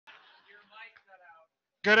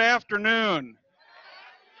Good afternoon.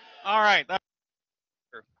 All right.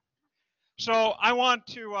 So I want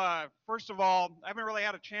to, first of all, I haven't really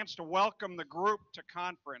had a chance to welcome the group to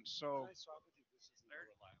conference. So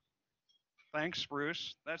thanks,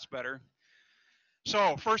 Bruce. That's better.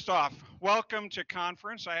 So first off, welcome to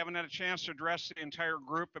conference. I haven't had a chance to address the entire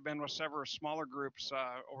group. I've been with several smaller groups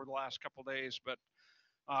over the last couple days, but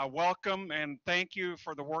welcome and thank you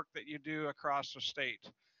for the work that you do across the state.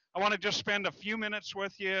 I want to just spend a few minutes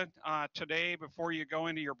with you today before you go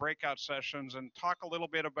into your breakout sessions and talk a little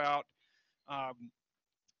bit about um,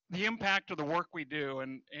 the impact of the work we do.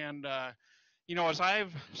 And as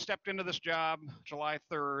I've stepped into this job July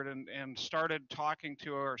 3rd and started talking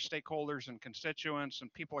to our stakeholders and constituents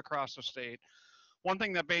and people across the state, one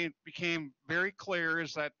thing that became very clear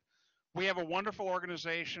is that we have a wonderful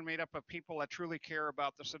organization made up of people that truly care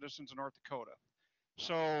about the citizens of North Dakota.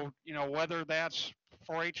 So, whether that's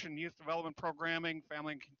 4-H and youth development programming,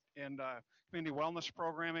 family and community wellness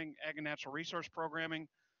programming, ag and natural resource programming,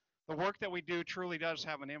 the work that we do truly does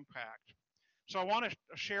have an impact. So I want to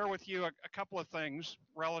share with you a couple of things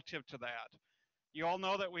relative to that. You all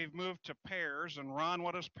know that we've moved to pairs, and Ron,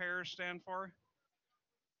 what does pairs stand for?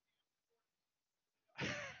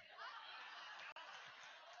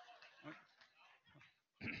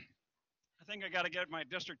 I think I got to get my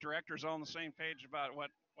district directors all on the same page about what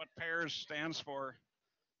pairs stands for.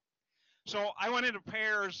 So I went into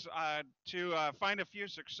pairs to find a few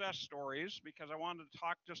success stories because I wanted to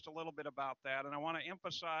talk just a little bit about that, and I want to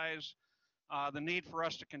emphasize the need for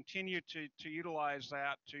us to continue to utilize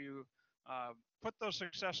that to put those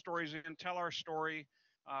success stories in, tell our story,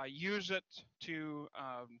 use it to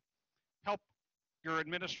help your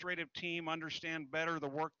administrative team understand better the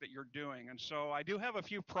work that you're doing. And so I do have a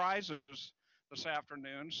few prizes this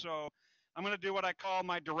afternoon. So I'm going to do what I call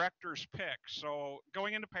my director's pick. So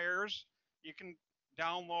going into pairs, you can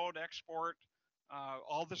download, export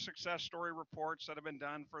all the success story reports that have been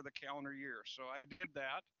done for the calendar year. So I did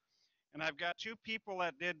that. And I've got two people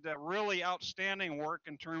that did really outstanding work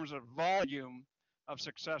in terms of volume of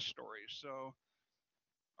success stories. So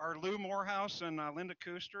are Lou Morehouse and Linda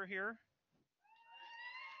Kuster here?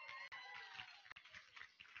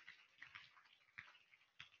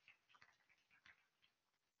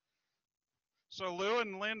 So Lou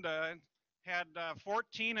and Linda had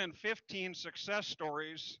 14 and 15 success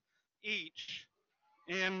stories each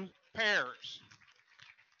in pairs.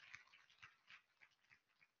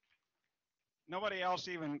 Nobody else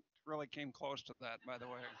even really came close to that, by the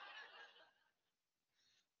way.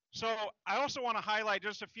 So I also want to highlight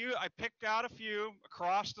just a few. I picked out a few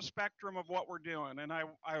across the spectrum of what we're doing, and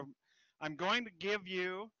I'm going to give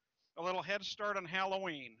you a little head start on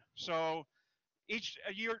Halloween. So each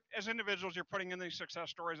you're as individuals, you're putting in these success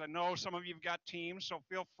stories. I know some of you've got teams, so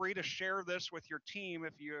feel free to share this with your team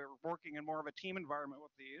if you're working in more of a team environment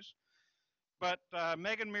with these. But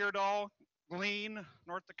Megan Meardahl, Glean,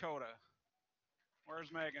 North Dakota.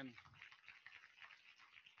 Where's Megan?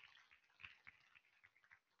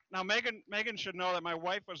 Now Megan should know that my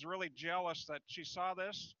wife was really jealous that she saw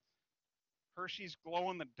this Hershey's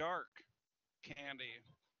glow in the dark candy.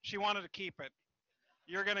 She wanted to keep it.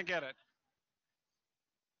 You're gonna get it.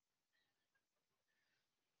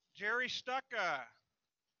 Jerry Stucca,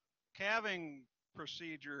 calving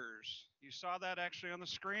procedures. You saw that actually on the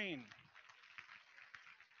screen.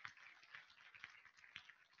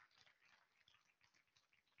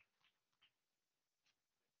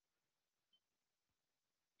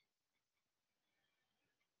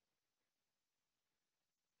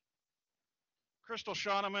 Crystal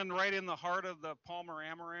Shauneman, right in the heart of the Palmer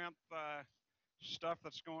Amaranth stuff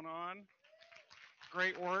that's going on.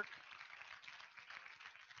 Great work.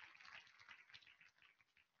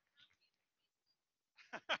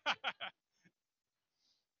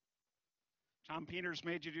 Tom Peters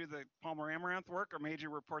made you do the Palmer Amaranth work or made you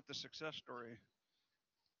report the success story?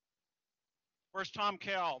 Where's Tom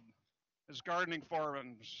Kalb? His gardening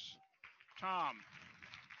forums. Tom.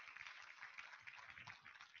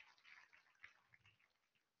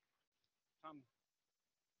 Tom.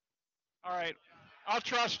 All right. I'll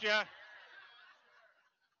trust you.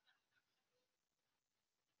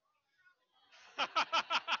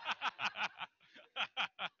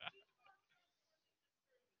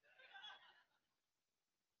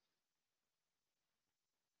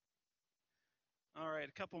 All right,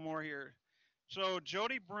 a couple more here. So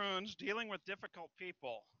Jody Bruns, dealing with difficult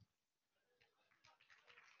people.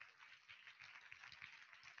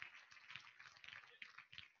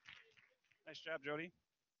 Nice job, Jody.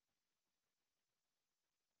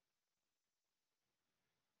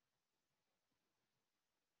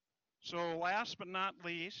 So last but not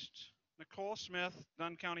least, Nicole Smith,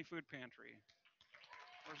 Dunn County Food Pantry.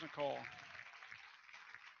 Where's Nicole?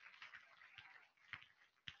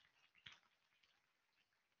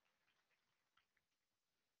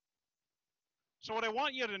 So what I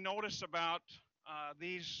want you to notice about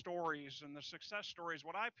these stories and the success stories,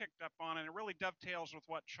 what I picked up on, and it really dovetails with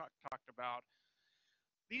what Chuck talked about,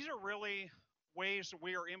 these are really ways that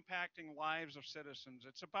we are impacting lives of citizens.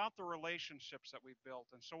 It's about the relationships that we've built.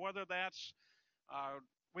 And so whether that's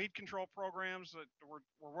weed control programs that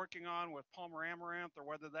we're working on with Palmer Amaranth, or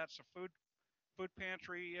whether that's a food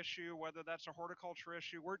pantry issue, whether that's a horticulture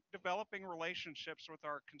issue, we're developing relationships with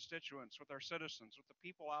our constituents, with our citizens, with the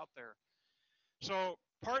people out there. So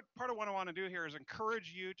part of what I want to do here is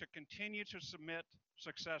encourage you to continue to submit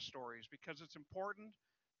success stories, because it's important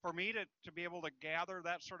for me to be able to gather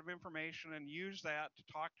that sort of information and use that to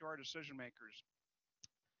talk to our decision makers.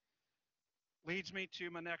 Leads me to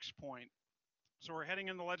my next point. So we're heading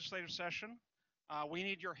into legislative session. We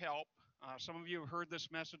need your help. Some of you have heard this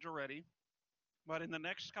message already, but in the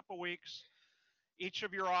next couple weeks, each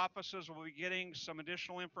of your offices will be getting some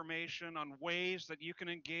additional information on ways that you can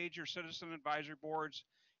engage your citizen advisory boards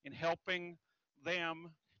in helping them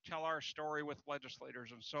tell our story with legislators.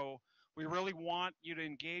 And so we really want you to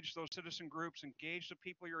engage those citizen groups, engage the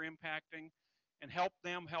people you're impacting, and help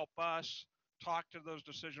them help us talk to those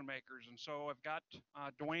decision makers. And so I've got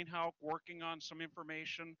Dwayne Hauk working on some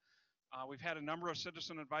information. We've had a number of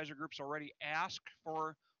citizen advisory groups already ask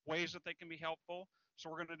for ways that they can be helpful. So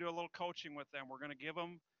we're going to do a little coaching with them. We're going to give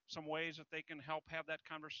them some ways that they can help have that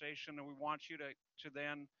conversation, and we want you to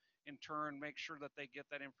then in turn make sure that they get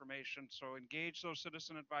that information. So engage those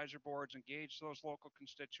citizen advisory boards, engage those local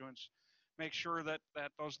constituents, make sure that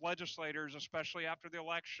those legislators, especially after the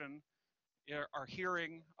election, are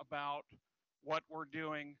hearing about what we're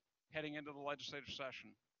doing heading into the legislative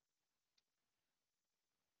session.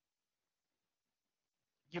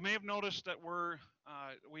 You may have noticed that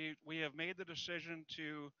we have made the decision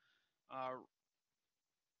to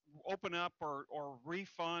open up or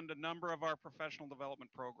refund a number of our professional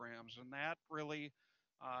development programs, and that really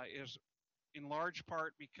is in large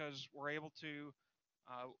part because we're able to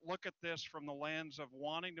look at this from the lens of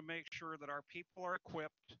wanting to make sure that our people are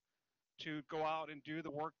equipped to go out and do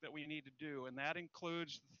the work that we need to do, and that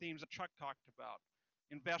includes the themes that Chuck talked about: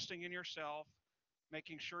 investing in yourself,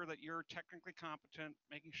 making sure that you're technically competent,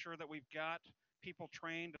 making sure that we've got people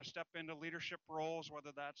trained to step into leadership roles,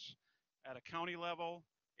 whether that's at a county level,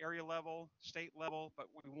 area level, state level, but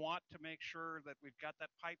we want to make sure that we've got that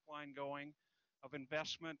pipeline going of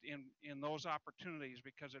investment in those opportunities,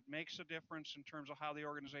 because it makes a difference in terms of how the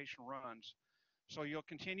organization runs. So you'll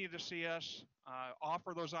continue to see us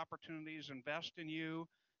offer those opportunities, invest in you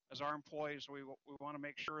as our employees. We want to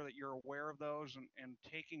make sure that you're aware of those and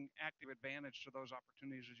taking active advantage to those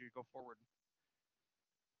opportunities as you go forward.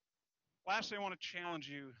 Lastly, I want to challenge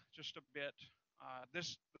you just a bit.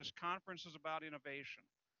 This conference is about innovation.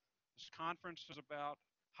 This conference is about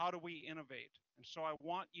how do we innovate. And so I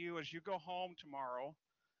want you, as you go home tomorrow,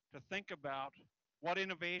 to think about what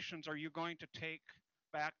innovations are you going to take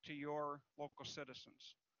back to your local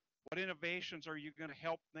citizens? What innovations are you going to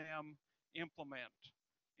help them implement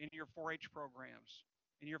in your 4-H programs,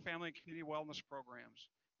 in your family and community wellness programs,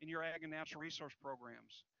 in your ag and natural resource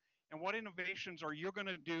programs? And what innovations are you going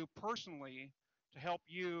to do personally to help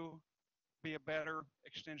you be a better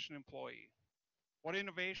extension employee? What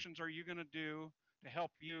innovations are you going to do to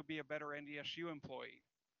help you be a better NDSU employee?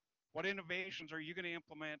 What innovations are you going to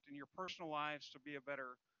implement in your personal lives to be a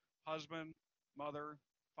better husband, mother,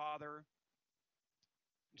 father,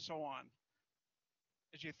 and so on?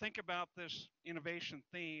 As you think about this innovation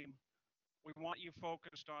theme, we want you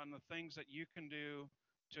focused on the things that you can do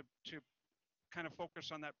to kind of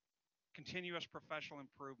focus on that continuous professional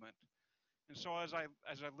improvement. And so as I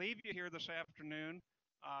leave you here this afternoon,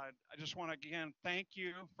 I just want to again thank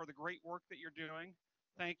you for the great work that you're doing.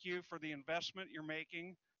 Thank you for the investment you're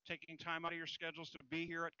making, taking time out of your schedules to be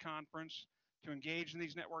here at conference, to engage in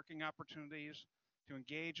these networking opportunities, to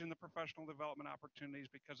engage in the professional development opportunities,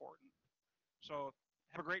 because it's important. So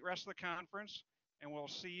have a great rest of the conference, and we'll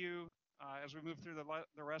see you as we move through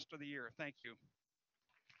the rest of the year. Thank you.